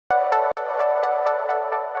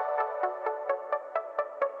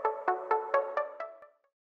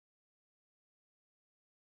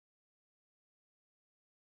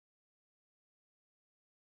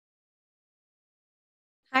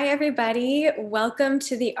Hi, everybody. Welcome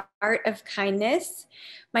to the Art of Kindness.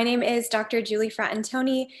 My name is Dr. Julie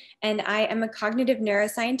Fratantoni, and I am a cognitive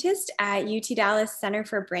neuroscientist at UT Dallas Center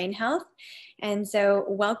for Brain Health. And so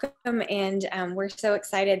welcome, and we're so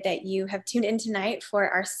excited that you have tuned in tonight for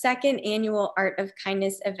our second annual Art of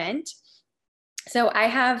Kindness event. So I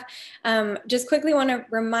have just quickly want to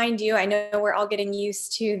remind you, I know we're all getting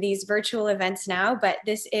used to these virtual events now, but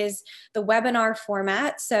this is the webinar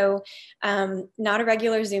format. So not a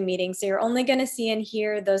regular Zoom meeting. So you're only going to see and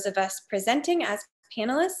hear those of us presenting as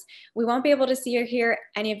panelists. We won't be able to see or hear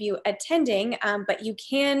any of you attending, but you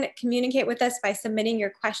can communicate with us by submitting your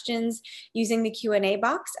questions using the Q&A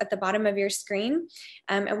box at the bottom of your screen.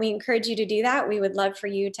 And we encourage you to do that. We would love for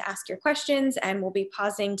you to ask your questions, and we'll be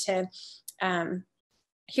pausing to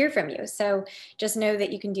hear from you. So just know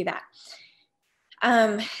that you can do that.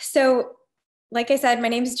 So like I said, my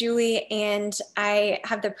name is Julie, and I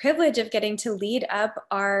have the privilege of getting to lead up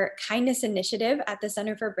our kindness initiative at the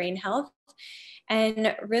Center for Brain Health.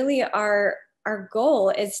 And really our goal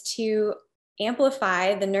is to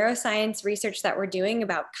amplify the neuroscience research that we're doing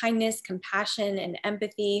about kindness, compassion, and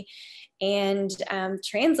empathy, and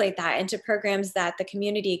translate that into programs that the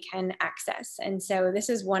community can access. And so this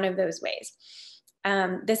is one of those ways.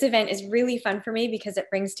 This event is really fun for me because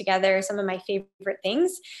it brings together some of my favorite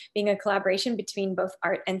things, being a collaboration between both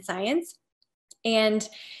art and science. And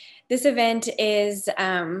this event is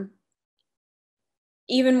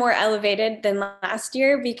even more elevated than last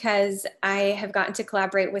year because I have gotten to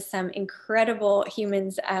collaborate with some incredible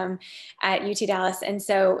humans at UT Dallas. And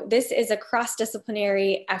so this is a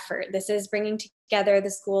cross-disciplinary effort. This is bringing together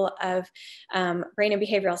the School of Brain and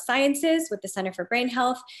Behavioral Sciences with the Center for Brain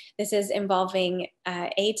Health. This is involving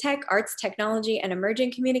ATech, Arts, Technology, and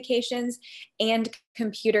Emerging Communications, and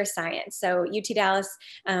computer science. So UT Dallas,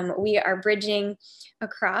 we are bridging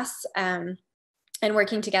across and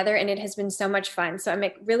working together, and it has been so much fun. So I'm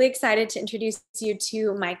really excited to introduce you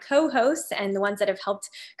to my co-hosts and the ones that have helped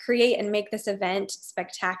create and make this event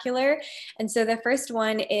spectacular. And so the first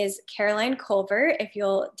one is Caroline Culver. If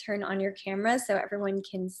you'll turn on your camera so everyone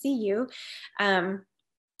can see you.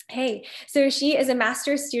 Hey, so she is a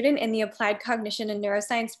master's student in the Applied Cognition and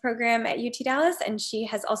Neuroscience program at UT Dallas, and she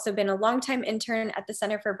has also been a longtime intern at the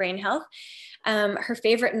Center for Brain Health. Her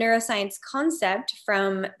favorite neuroscience concept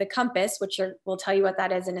from the compass, which we'll tell you what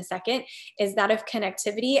that is in a second, is that of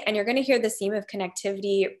connectivity. And you're going to hear the theme of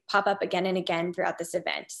connectivity pop up again and again throughout this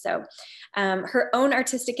event. So her own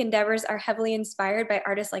artistic endeavors are heavily inspired by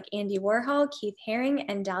artists like Andy Warhol, Keith Haring,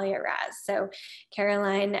 and Dahlia Raz. So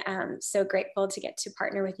Caroline, so grateful to get to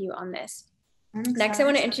partner with you on this. Next, I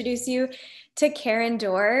want to introduce you to Karen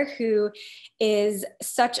Dorr, who is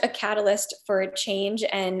such a catalyst for change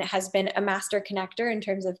and has been a master connector in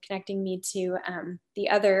terms of connecting me to the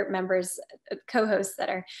other members, co-hosts that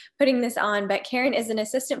are putting this on. But Karen is an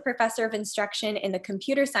assistant professor of instruction in the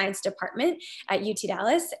computer science department at UT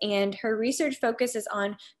Dallas, and her research focus is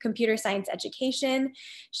on computer science education.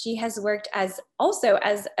 She has worked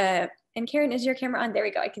and Karen, is your camera on? There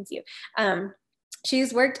we go, I can see you.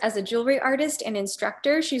 She's worked as a jewelry artist and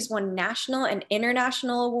instructor. She's won national and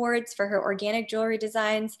international awards for her organic jewelry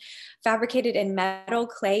designs, fabricated in metal,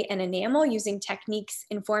 clay, and enamel using techniques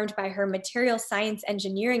informed by her material science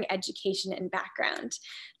engineering education and background.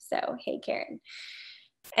 So, hey, Karen.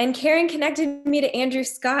 And Karen connected me to Andrew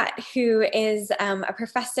Scott, who is a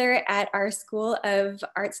professor at our School of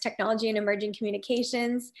Arts, Technology, and Emerging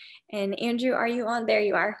Communications. And Andrew, are you on? There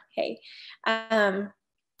you are. Hey.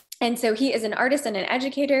 And so he is an artist and an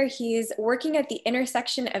educator. He's working at the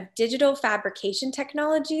intersection of digital fabrication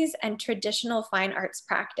technologies and traditional fine arts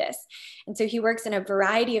practice. And so he works in a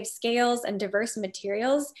variety of scales and diverse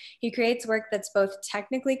materials. He creates work that's both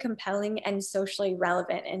technically compelling and socially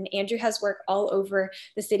relevant. And Andrew has work all over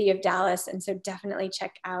the city of Dallas. And so definitely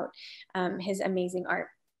check out his amazing art.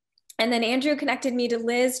 And then Andrew connected me to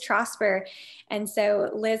Liz Trosper. And so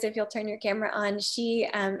Liz, if you'll turn your camera on, she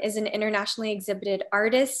is an internationally exhibited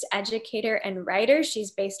artist, educator, and writer. She's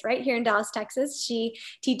based right here in Dallas, Texas. She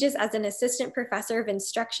teaches as an assistant professor of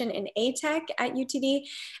instruction in ATech at UTD.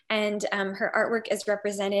 And her artwork is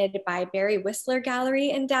represented by Barry Whistler Gallery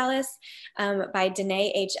in Dallas, by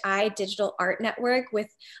Danae HI Digital Art Network with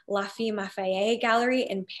La Fille Maffei Gallery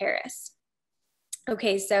in Paris.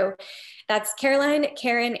 Okay, so that's Caroline,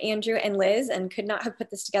 Karen, Andrew, and Liz, and could not have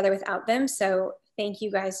put this together without them. So thank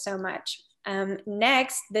you guys so much.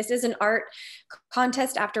 Next, this is an art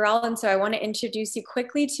contest after all, and so I want to introduce you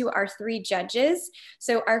quickly to our three judges.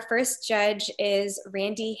 So our first judge is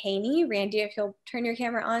Randy Haney. Randy, if you'll turn your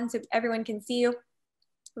camera on so everyone can see you.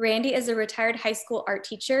 Randy is a retired high school art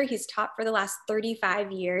teacher. He's taught for the last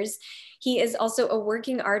 35 years. He is also a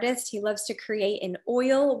working artist. He loves to create in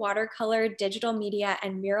oil, watercolor, digital media,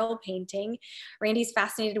 and mural painting. Randy's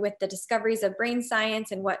fascinated with the discoveries of brain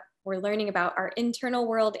science and what we're learning about our internal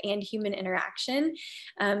world and human interaction.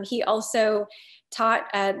 He also taught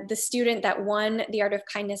the student that won the Art of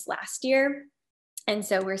Kindness last year. And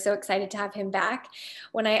so we're so excited to have him back.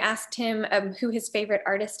 When I asked him who his favorite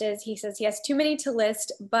artist is, he says he has too many to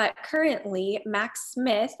list, but currently Max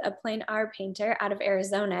Smith, a plein art painter out of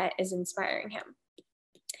Arizona, is inspiring him.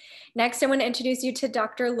 Next, I want to introduce you to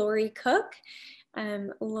Dr. Lori Cook.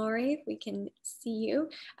 Lori, if we can see you.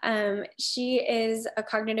 She is a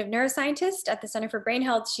cognitive neuroscientist at the Center for Brain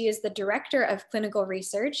Health. She is the director of clinical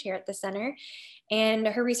research here at the center. And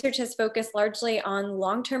her research has focused largely on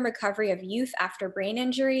long-term recovery of youth after brain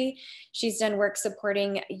injury. She's done work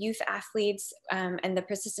supporting youth athletes and the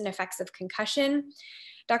persistent effects of concussion.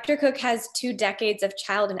 Dr. Cook has 2 decades of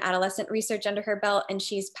child and adolescent research under her belt, and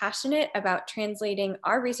she's passionate about translating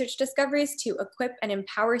our research discoveries to equip and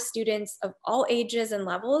empower students of all ages and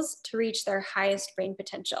levels to reach their highest brain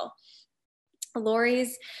potential.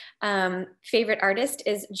 Lori's favorite artist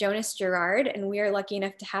is Jonas Gerard, and we are lucky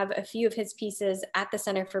enough to have a few of his pieces at the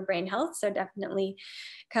Center for Brain Health, so definitely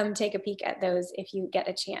come take a peek at those if you get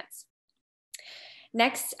a chance.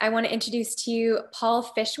 Next, I want to introduce to you Paul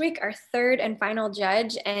Fishwick, our third and final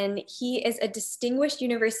judge, and he is a distinguished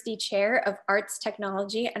university chair of arts,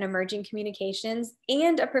 technology, and emerging communications,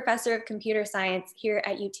 and a professor of computer science here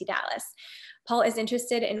at UT Dallas. Paul is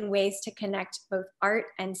interested in ways to connect both art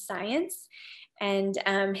and science, and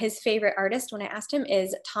his favorite artist, when I asked him,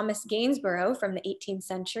 is Thomas Gainsborough from the 18th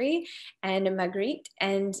century and Magritte,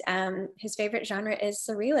 and his favorite genre is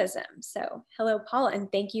surrealism. So hello, Paul, and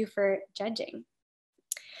thank you for judging.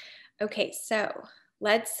 Okay, so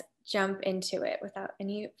let's jump into it without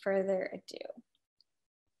any further ado.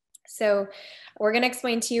 So we're going to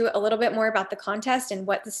explain to you a little bit more about the contest and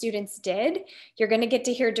what the students did. You're going to get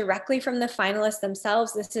to hear directly from the finalists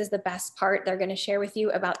themselves. This is the best part. They're going to share with you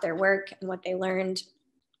about their work and what they learned.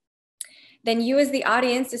 Then you as the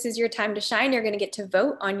audience, this is your time to shine. You're going to get to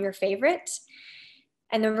vote on your favorite.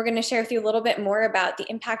 And then we're going to share with you a little bit more about the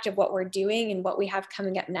impact of what we're doing and what we have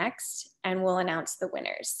coming up next, and we'll announce the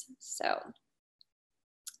winners. So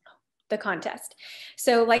the contest.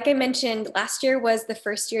 So like I mentioned, last year was the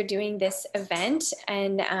first year doing this event,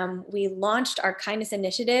 and we launched our kindness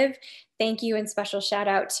initiative. Thank you and special shout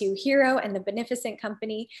out to Hero and the Beneficent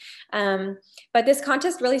Company. But this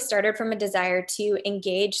contest really started from a desire to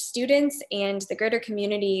engage students and the greater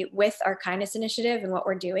community with our kindness initiative and what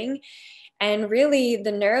we're doing. And really,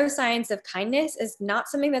 the neuroscience of kindness is not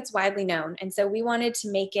something that's widely known. And so we wanted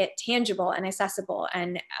to make it tangible and accessible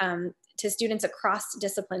and to students across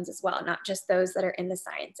disciplines as well, not just those that are in the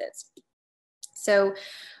sciences. So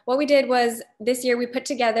what we did was this year we put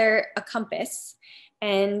together a compass,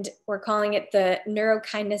 and we're calling it the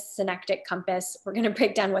Neurokindness Synectic Compass. We're going to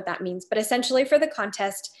break down what that means. But essentially for the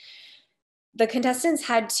contest, the contestants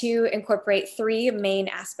had to incorporate 3 main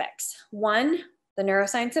aspects. 1, the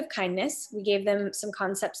neuroscience of kindness. We gave them some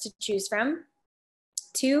concepts to choose from.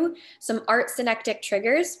 2, some art synectic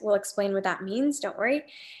triggers. We'll explain what that means, don't worry.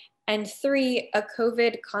 And 3, a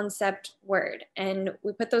COVID concept word. And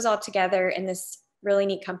we put those all together in this really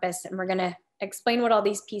neat compass, and we're gonna explain what all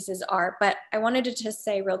these pieces are. But I wanted to just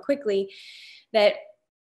say real quickly that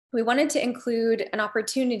we wanted to include an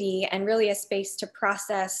opportunity and really a space to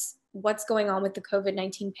process what's going on with the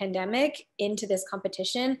COVID-19 pandemic into this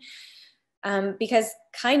competition. Because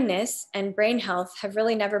kindness and brain health have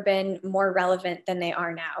really never been more relevant than they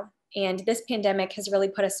are now. And this pandemic has really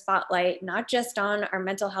put a spotlight not just on our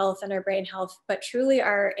mental health and our brain health, but truly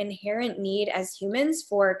our inherent need as humans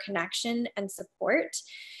for connection and support.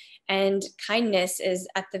 And kindness is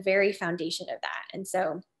at the very foundation of that. And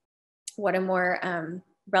so what a more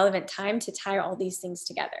relevant time to tie all these things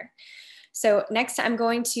together. So next, I'm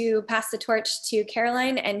going to pass the torch to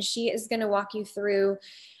Caroline, and she is going to walk you through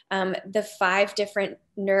the 5 different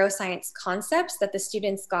neuroscience concepts that the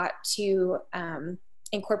students got to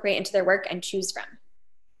incorporate into their work and choose from.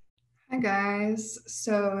 Hi guys.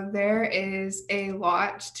 So there is a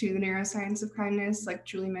lot to the neuroscience of kindness, like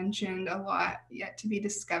Julie mentioned, a lot yet to be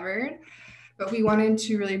discovered. But we wanted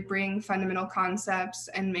to really bring fundamental concepts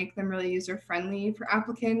and make them really user-friendly for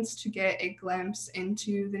applicants to get a glimpse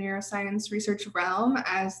into the neuroscience research realm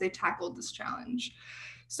as they tackled this challenge.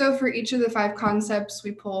 So for each of the 5 concepts,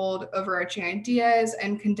 we pulled overarching ideas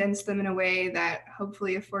and condensed them in a way that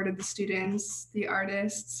hopefully afforded the students, the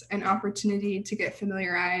artists, an opportunity to get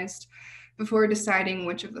familiarized before deciding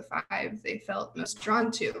which of the 5 they felt most drawn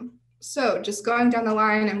to. So just going down the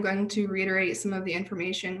line, I'm going to reiterate some of the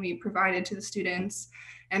information we provided to the students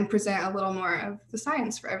and present a little more of the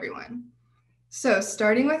science for everyone. So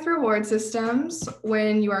starting with reward systems,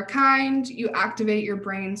 when you are kind, you activate your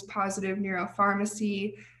brain's positive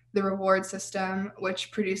neuropharmacy, the reward system,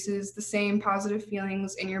 which produces the same positive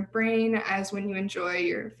feelings in your brain as when you enjoy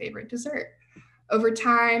your favorite dessert. Over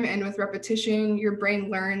time and with repetition, your brain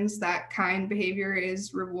learns that kind behavior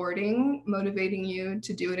is rewarding, motivating you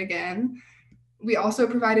to do it again. We also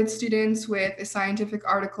provided students with a scientific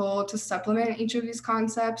article to supplement each of these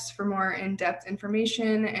concepts for more in-depth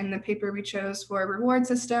information, and the paper we chose for reward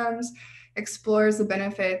systems explores the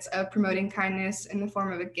benefits of promoting kindness in the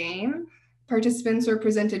form of a game. Participants were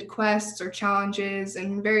presented quests or challenges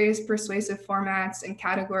in various persuasive formats and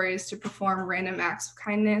categories to perform random acts of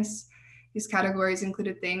kindness. These categories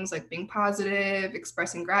included things like being positive,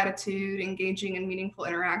 expressing gratitude, engaging in meaningful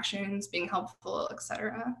interactions, being helpful,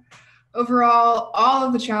 etc. Overall, all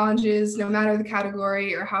of the challenges, no matter the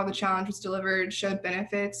category or how the challenge was delivered, showed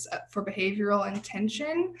benefits for behavioral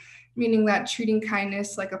intention, meaning that treating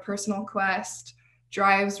kindness like a personal quest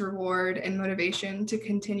drives reward and motivation to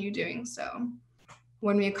continue doing so.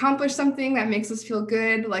 When we accomplish something that makes us feel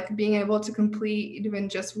good, like being able to complete even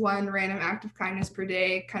just one random act of kindness per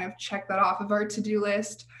day, kind of check that off of our to-do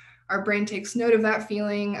list, our brain takes note of that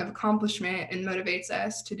feeling of accomplishment and motivates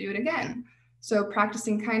us to do it again. So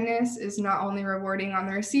practicing kindness is not only rewarding on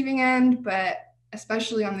the receiving end, but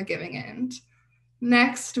especially on the giving end.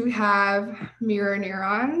 Next, we have mirror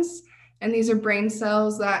neurons, and these are brain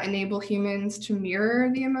cells that enable humans to mirror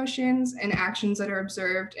the emotions and actions that are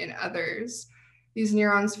observed in others. These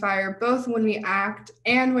neurons fire both when we act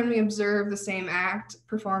and when we observe the same act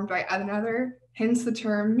performed by another, hence the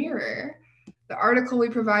term mirror. The article we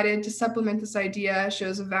provided to supplement this idea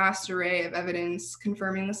shows a vast array of evidence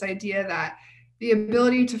confirming this idea that the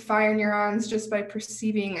ability to fire neurons just by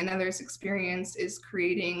perceiving another's experience is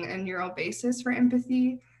creating a neural basis for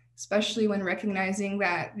empathy, especially when recognizing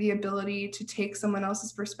that the ability to take someone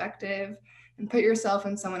else's perspective and put yourself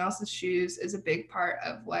in someone else's shoes is a big part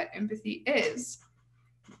of what empathy is.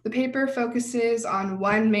 The paper focuses on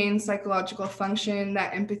one main psychological function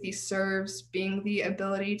that empathy serves, being the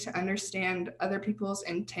ability to understand other people's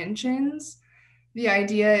intentions. The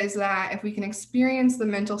idea is that if we can experience the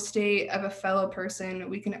mental state of a fellow person,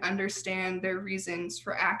 we can understand their reasons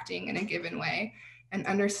for acting in a given way and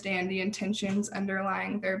understand the intentions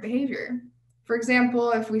underlying their behavior. For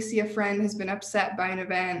example, if we see a friend has been upset by an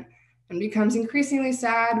event and becomes increasingly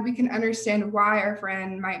sad, we can understand why our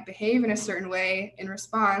friend might behave in a certain way in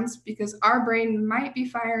response because our brain might be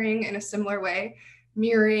firing in a similar way,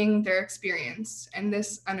 mirroring their experience. And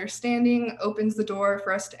this understanding opens the door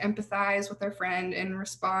for us to empathize with our friend and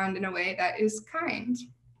respond in a way that is kind.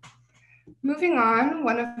 Moving on,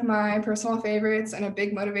 one of my personal favorites and a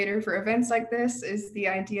big motivator for events like this is the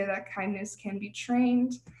idea that kindness can be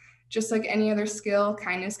trained. Just like any other skill,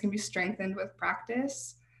 kindness can be strengthened with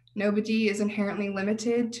practice. Nobody is inherently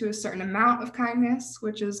limited to a certain amount of kindness,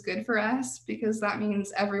 which is good for us because that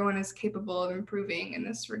means everyone is capable of improving in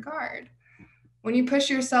this regard. When you push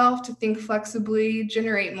yourself to think flexibly,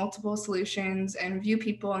 generate multiple solutions, and view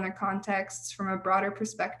people and their contexts from a broader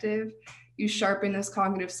perspective, you sharpen those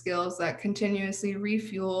cognitive skills that continuously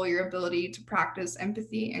refuel your ability to practice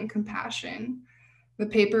empathy and compassion. The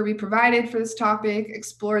paper we provided for this topic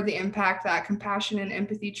explored the impact that compassion and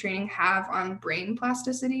empathy training have on brain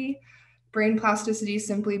plasticity. Brain plasticity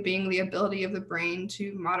simply being the ability of the brain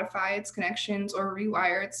to modify its connections or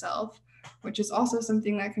rewire itself, which is also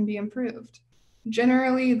something that can be improved.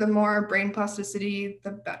 Generally, the more brain plasticity, the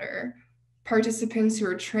better. Participants who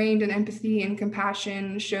were trained in empathy and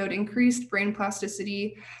compassion showed increased brain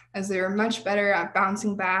plasticity as they were much better at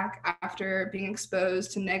bouncing back after being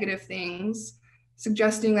exposed to negative things,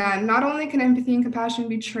 suggesting that not only can empathy and compassion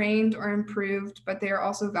be trained or improved, but they are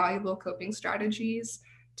also valuable coping strategies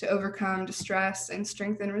to overcome distress and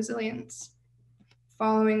strengthen resilience.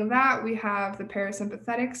 Following that, we have the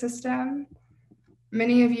parasympathetic system.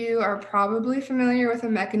 Many of you are probably familiar with a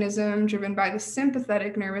mechanism driven by the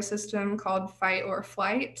sympathetic nervous system called fight or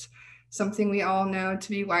flight, something we all know to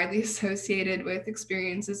be widely associated with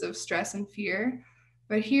experiences of stress and fear.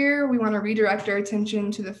 But here we want to redirect our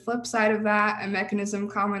attention to the flip side of that, a mechanism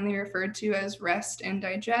commonly referred to as rest and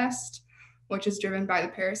digest, which is driven by the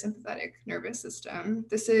parasympathetic nervous system.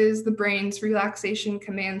 This is the brain's relaxation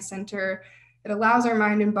command center. It allows our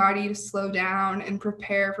mind and body to slow down and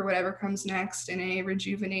prepare for whatever comes next in a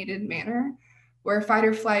rejuvenated manner. Where fight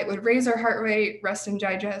or flight would raise our heart rate, rest and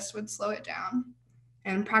digest would slow it down.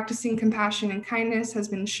 And practicing compassion and kindness has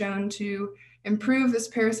been shown to improve this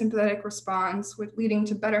parasympathetic response, with leading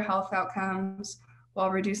to better health outcomes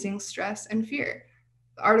while reducing stress and fear.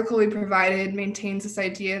 The article we provided maintains this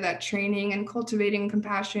idea that training and cultivating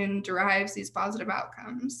compassion derives these positive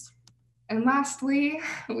outcomes. And lastly,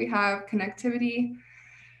 we have connectivity.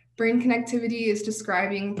 Brain connectivity is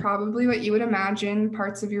describing probably what you would imagine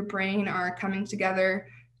parts of your brain are coming together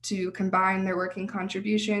to combine their working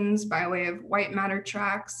contributions by way of white matter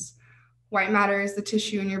tracks. White matter is the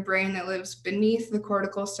tissue in your brain that lives beneath the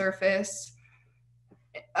cortical surface,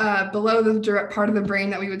 below the direct part of the brain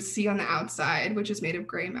that we would see on the outside, which is made of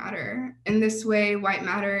gray matter. In this way, white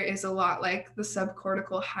matter is a lot like the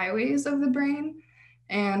subcortical highways of the brain.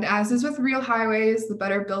 And as is with real highways, the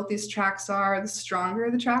better built these tracks are, the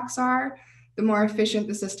stronger the tracks are, the more efficient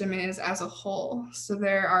the system is as a whole. So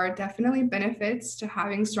there are definitely benefits to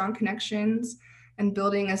having strong connections and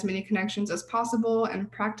building as many connections as possible,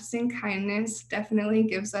 and practicing kindness definitely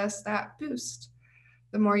gives us that boost.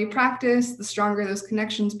 The more you practice, the stronger those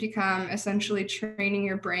connections become, essentially training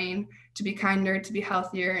your brain to be kinder, to be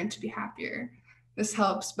healthier, and to be happier. This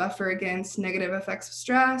helps buffer against negative effects of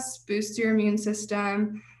stress, boosts your immune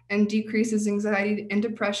system, and decreases anxiety and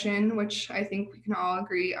depression, which I think we can all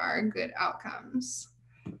agree are good outcomes.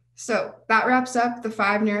 So that wraps up the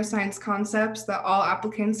 5 neuroscience concepts that all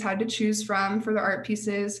applicants had to choose from for the art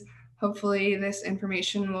pieces. Hopefully this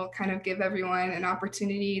information will kind of give everyone an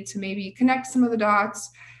opportunity to maybe connect some of the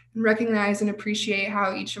dots and recognize and appreciate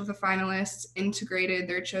how each of the finalists integrated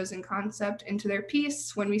their chosen concept into their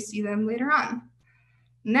piece when we see them later on.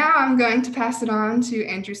 Now I'm going to pass it on to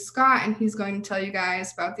Andrew Scott, and he's going to tell you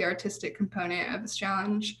guys about the artistic component of this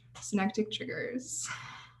challenge, synectic triggers.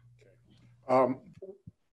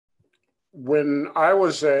 When I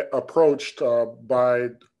was approached by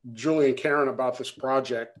Julie and Karen about this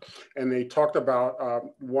project, and they talked about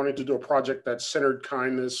wanting to do a project that centered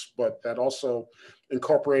kindness, but that also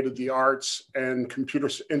incorporated the arts and computer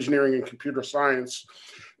engineering and computer science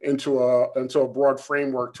into a broad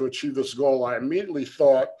framework to achieve this goal, I immediately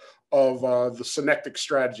thought of the synectic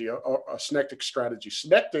strategy, a synectic strategy.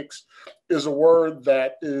 Synectics is a word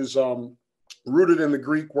that is rooted in the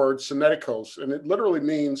Greek word synetikos, and it literally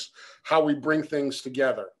means how we bring things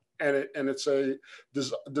together. And it's a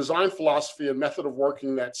design philosophy and method of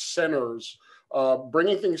working that centers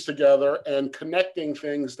bringing things together and connecting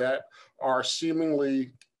things that are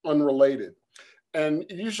seemingly unrelated. And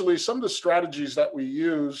usually some of the strategies that we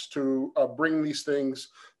use to bring these things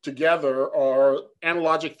together are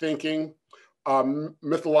analogic thinking,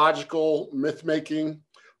 mythological myth-making,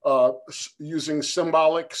 using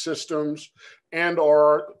symbolic systems, and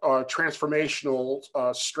or transformational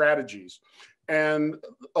strategies. And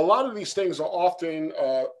a lot of these things are often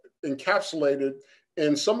encapsulated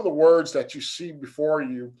in some of the words that you see before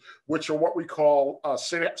you, which are what we call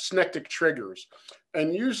synectic triggers.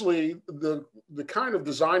 And usually the kind of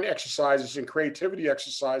design exercises and creativity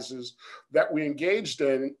exercises that we engage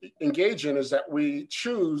in is that we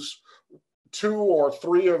choose 2 or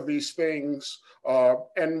 3 of these things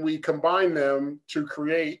and we combine them to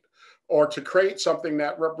create something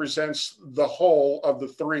that represents the whole of the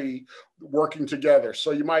 3 working together.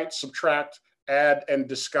 So you might subtract, add, and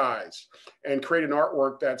disguise, and create an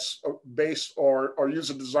artwork that's based or use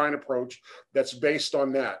a design approach that's based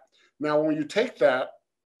on that. Now, when you take that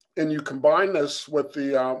and you combine this with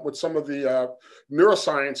some of the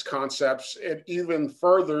neuroscience concepts, it even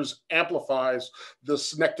furthers amplifies the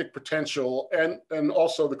synectic potential and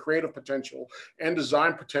also the creative potential and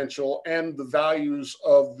design potential and the values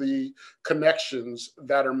of the connections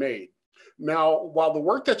that are made. Now, while the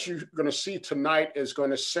work that you're going to see tonight is going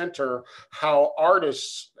to center how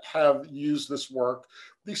artists have used this work,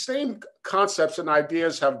 these same concepts and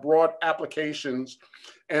ideas have broad applications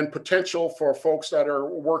and potential for folks that are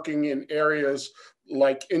working in areas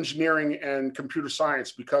like engineering and computer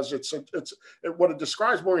science, because what it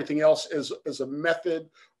describes more than anything else is a method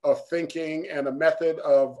of thinking and a method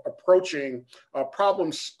of approaching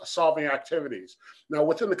problem-solving activities. Now,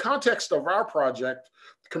 within the context of our project,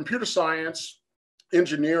 computer science,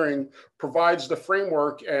 engineering provides the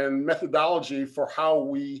framework and methodology for how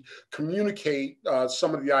we communicate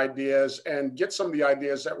some of the ideas and get some of the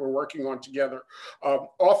ideas that we're working on together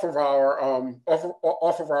off of our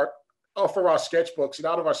sketchbooks and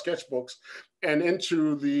out of our sketchbooks and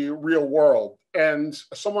into the real world. And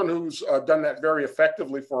someone who's done that very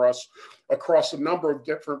effectively for us across a number of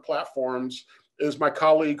different platforms is my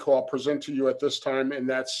colleague who I'll present to you at this time, and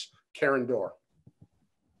that's Karen Dorr.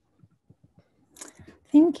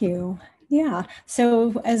 Thank you. Yeah,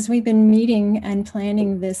 so as we've been meeting and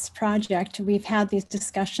planning this project, we've had these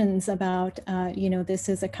discussions about, this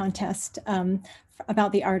is a contest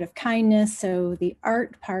about the art of kindness. So the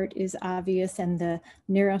art part is obvious and the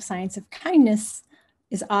neuroscience of kindness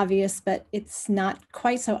is obvious, but it's not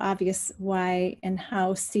quite so obvious why and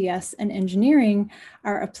how CS and engineering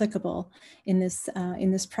are applicable in this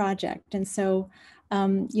project. And so,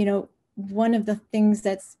 one of the things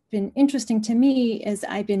that's been interesting to me as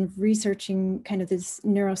I've been researching kind of this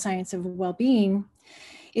neuroscience of well-being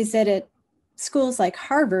is that at schools like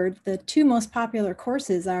Harvard, the two most popular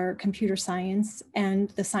courses are computer science and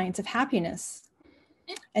the science of happiness.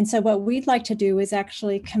 And so what we'd like to do is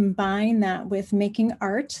actually combine that with making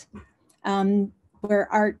art, where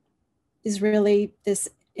art is really this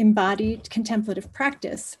embodied contemplative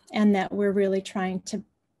practice, and that we're really trying to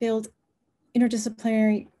build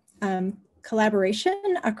interdisciplinary collaboration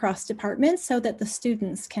across departments so that the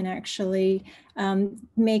students can actually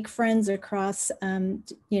make friends across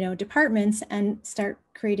departments and start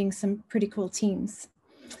creating some pretty cool teams.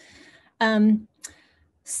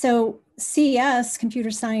 So CS,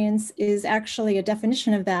 computer science, is actually a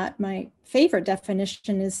definition of that. My favorite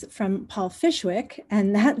definition is from Paul Fishwick,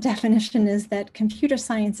 and that definition is that computer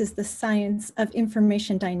science is the science of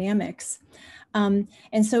information dynamics.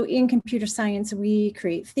 And so in computer science, we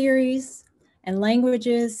create theories and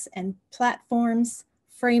languages and platforms,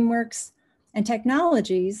 frameworks, and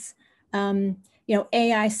technologies.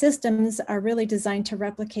 AI systems are really designed to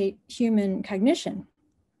replicate human cognition.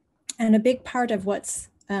 And a big part of what's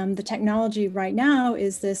the technology right now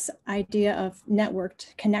is this idea of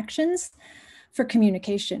networked connections for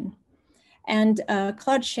communication. And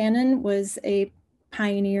Claude Shannon was a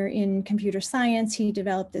pioneer in computer science. He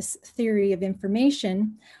developed this theory of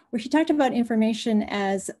information where he talked about information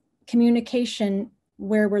as communication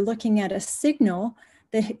where we're looking at a signal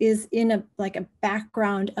that is in a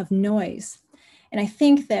background of noise. And I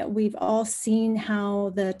think that we've all seen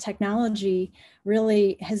how the technology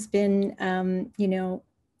really has been,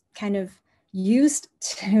 kind of used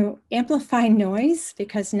to amplify noise,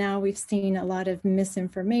 because now we've seen a lot of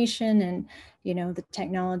misinformation, and the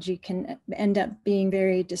technology can end up being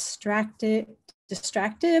very distractive,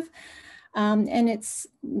 and it's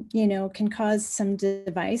can cause some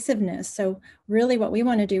divisiveness. So really what we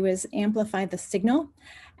want to do is amplify the signal,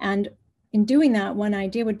 and in doing that, one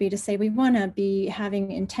idea would be to say we want to be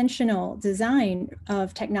having intentional design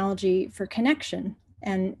of technology for connection.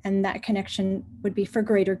 And that connection would be for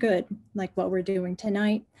greater good, like what we're doing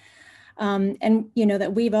tonight. And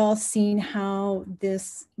that we've all seen how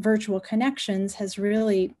this virtual connections has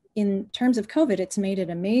really, in terms of COVID, it's made it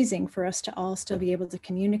amazing for us to all still be able to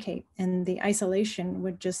communicate. And the isolation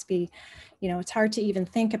would just be, it's hard to even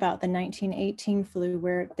think about the 1918 flu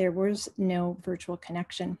where there was no virtual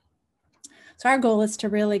connection. So our goal is to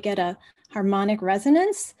really get a harmonic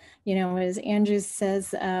resonance. As Andrew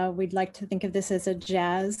says, we'd like to think of this as a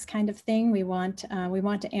jazz kind of thing. We want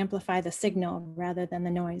to amplify the signal rather than the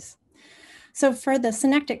noise. So for the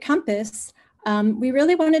synectic compass, we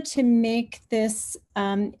really wanted to make this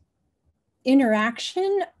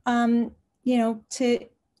interaction, to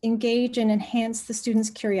engage and enhance the students'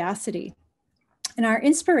 curiosity. And our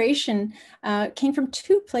inspiration came from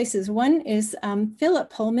two places. One is Philip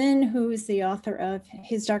Pullman, who is the author of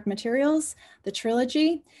His Dark Materials, the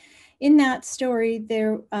trilogy. In that story,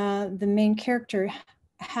 the main character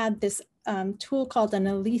had this tool called an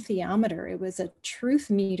alethiometer. It was a truth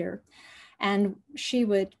meter. And she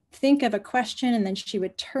would think of a question, and then she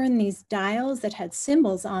would turn these dials that had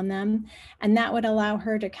symbols on them, and that would allow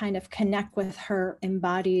her to kind of connect with her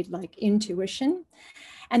embodied intuition.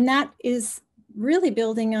 And that is really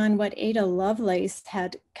building on what Ada Lovelace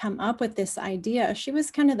had come up with, this idea. She was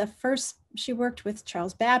kind of the first, she worked with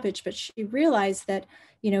Charles Babbage, but she realized that,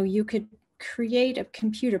 you could create a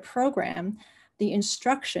computer program, the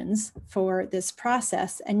instructions for this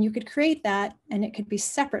process, and you could create that and it could be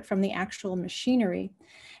separate from the actual machinery.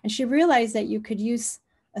 And she realized that you could use,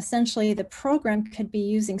 essentially the program could be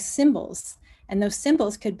using symbols, and those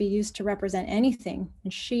symbols could be used to represent anything.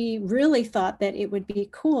 And she really thought that it would be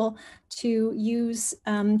cool to use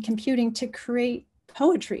computing to create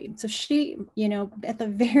poetry. So she, at the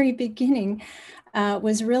very beginning,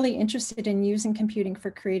 was really interested in using computing for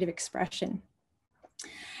creative expression.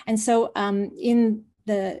 And so with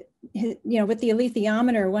the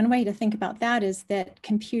alethiometer, one way to think about that is that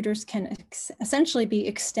computers can essentially be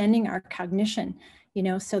extending our cognition,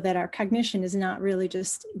 so that our cognition is not really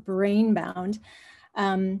just brain bound.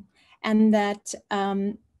 And that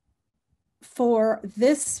for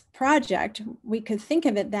this project, we could think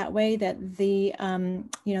of it that way, that the,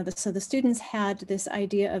 so the students had this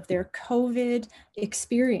idea of their COVID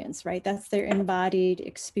experience, right? That's their embodied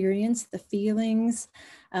experience, the feelings,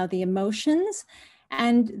 the emotions,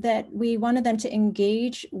 and that we wanted them to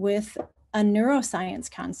engage with a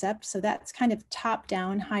neuroscience concept. So that's kind of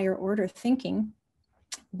top-down, higher order thinking.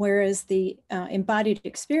 Whereas the embodied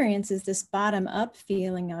experience is this bottom-up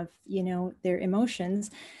feeling of, their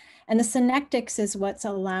emotions. And the synectics is what's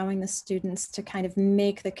allowing the students to kind of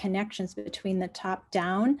make the connections between the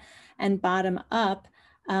top-down and bottom-up.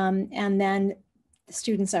 And then the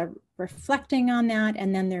students are reflecting on that,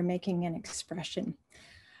 and then they're making an expression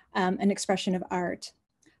of art.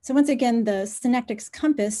 So once again, the synectics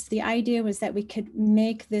compass, the idea was that we could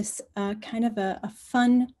make this kind of a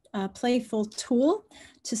fun, playful tool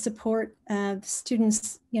to support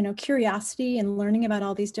students, curiosity and learning about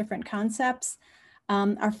all these different concepts.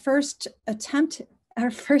 Our first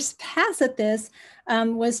pass at this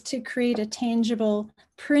was to create a tangible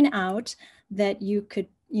printout that you could,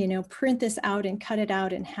 print this out and cut it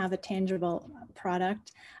out and have a tangible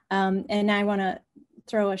product. And I want to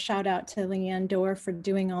throw a shout out to Leanne Dorr for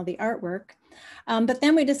doing all the artwork. But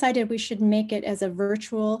then we decided we should make it as a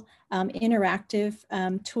virtual interactive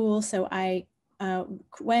tool. So I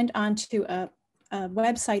went onto a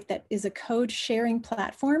website that is a code sharing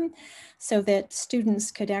platform, so that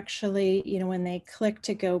students could actually, when they click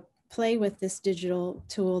to go play with this digital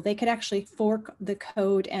tool, they could actually fork the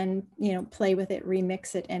code and, play with it,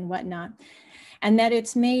 remix it and whatnot. And that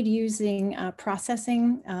it's made using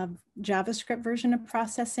processing, JavaScript version of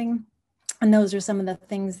processing. And those are some of the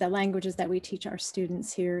things, the languages that we teach our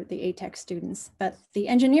students here, the ATEC students. But the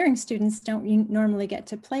engineering students don't normally get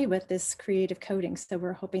to play with this creative coding. So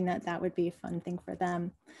we're hoping that that would be a fun thing for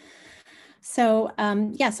them. So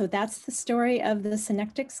so that's the story of the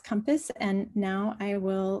synectics compass. And now I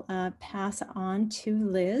will pass on to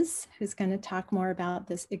Liz, who's going to talk more about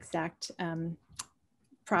this exact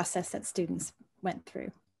process that students went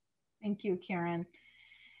through. Thank you, Karen.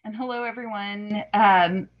 And hello, everyone.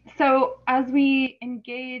 So as we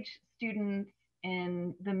engage students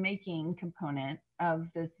in the making component of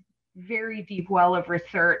this very deep well of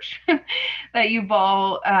research that you've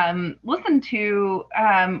all listened to,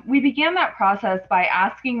 we began that process by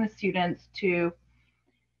asking the students to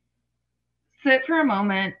sit for a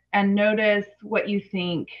moment and notice what you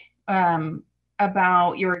think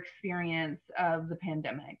about your experience of the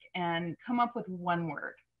pandemic, and come up with one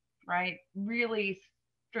word, right? Really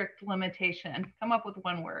strict limitation, come up with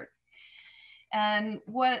one word. And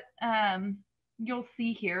what you'll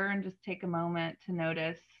see here, and just take a moment to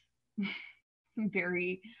notice some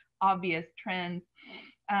very obvious trends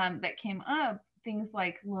that came up, things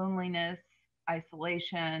like loneliness,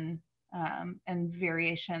 isolation, and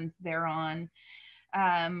variations thereon,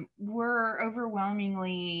 were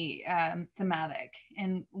overwhelmingly thematic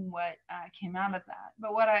in what came out of that.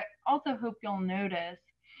 But what I also hope you'll notice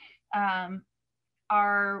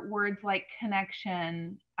are words like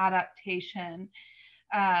connection, adaptation,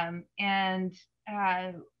 and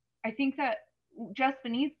I think that just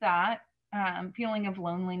beneath that feeling of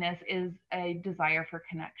loneliness is a desire for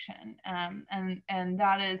connection, and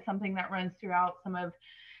that is something that runs throughout some of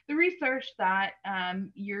the research that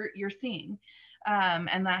you're seeing,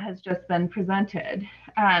 and that has just been presented.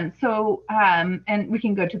 And we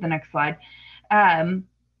can go to the next slide.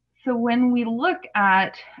 So when we look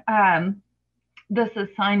at this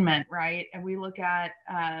assignment, right, and we look at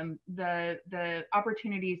the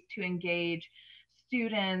opportunities to engage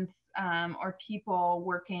students or people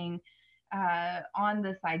working on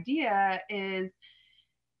this idea, is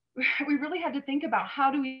we really had to think about,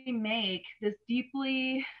 how do we make this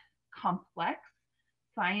deeply complex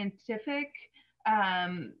scientific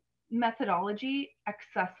methodology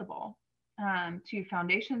accessible to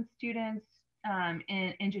foundation students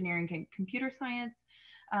in engineering and computer science,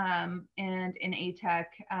 and in ATEC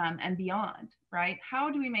and beyond, right? How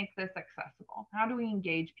do we make this accessible? How do we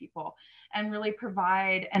engage people and really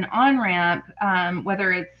provide an on-ramp,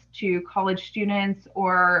 whether it's to college students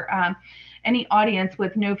or any audience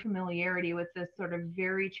with no familiarity with this sort of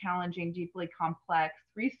very challenging, deeply complex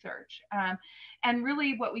research? And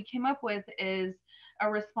really what we came up with is a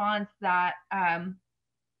response that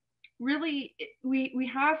really we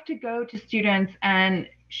have to go to students and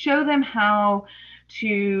show them how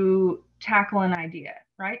to tackle an idea,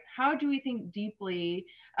 right? How do we think deeply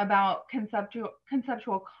about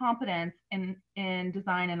conceptual competence in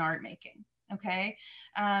design and art making? Okay,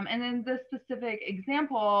 and in this specific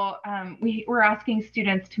example, we're asking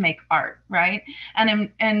students to make art, right? And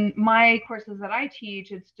in my courses that I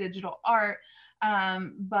teach, it's digital art.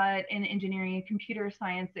 But in engineering and computer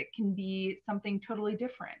science, it can be something totally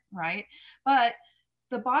different, right? But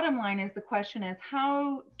the bottom line is, the question is,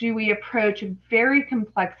 how do we approach a very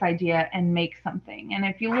complex idea and make something? And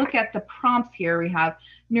if you look at the prompts here, we have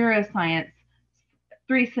neuroscience,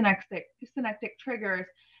 3 synectic triggers,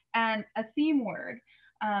 and a theme word,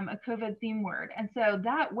 a COVID theme word. And so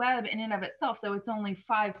that web in and of itself, though it's only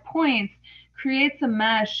 5 points, creates a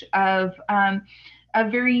mesh of a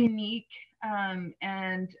very unique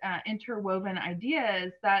and interwoven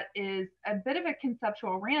ideas that is a bit of a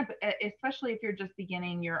conceptual ramp, especially if you're just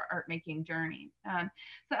beginning your art making journey.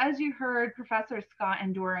 So as you heard Professor Scott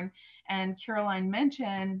and Doran and Caroline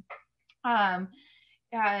mention, the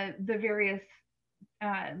various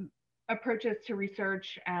approaches to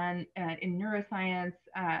research and in neuroscience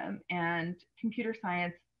and computer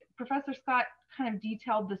science, Professor Scott kind of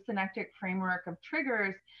detailed the synectic framework of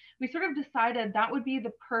triggers. We sort of decided that would be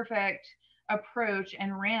the perfect approach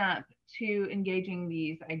and ramp to engaging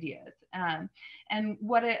these ideas. And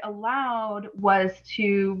what it allowed was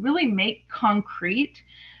to really make concrete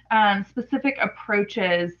specific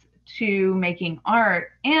approaches to making art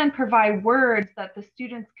and provide words that the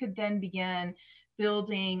students could then begin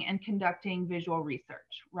building and conducting visual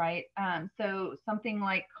research, right? So something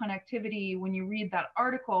like connectivity, when you read that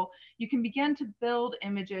article, you can begin to build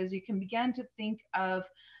images, you can begin to think of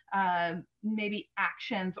maybe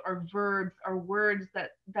actions or verbs or words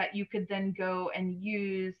that you could then go and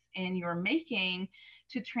use in your making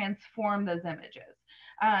to transform those images.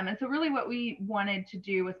 And so really what we wanted to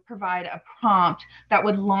do was provide a prompt that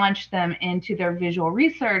would launch them into their visual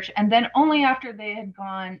research. And then only after they had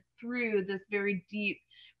gone through this very deep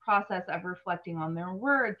process of reflecting on their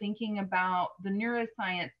word, thinking about the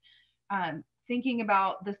neuroscience, thinking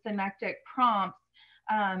about the synectic prompts,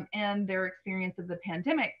 and their experience of the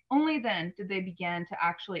pandemic, only then did they begin to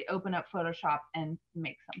actually open up Photoshop and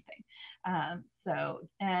make something.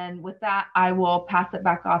 And with that, I will pass it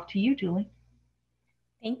back off to you, Julie.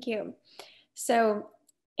 Thank you. So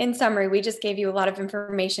in summary, we just gave you a lot of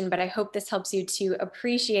information, but I hope this helps you to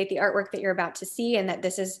appreciate the artwork that you're about to see, and that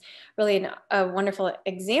this is really a wonderful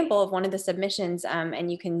example of one of the submissions,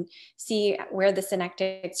 and you can see where the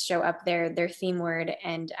synectics show up there, their theme word,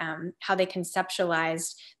 and how they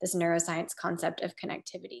conceptualized this neuroscience concept of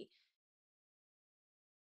connectivity.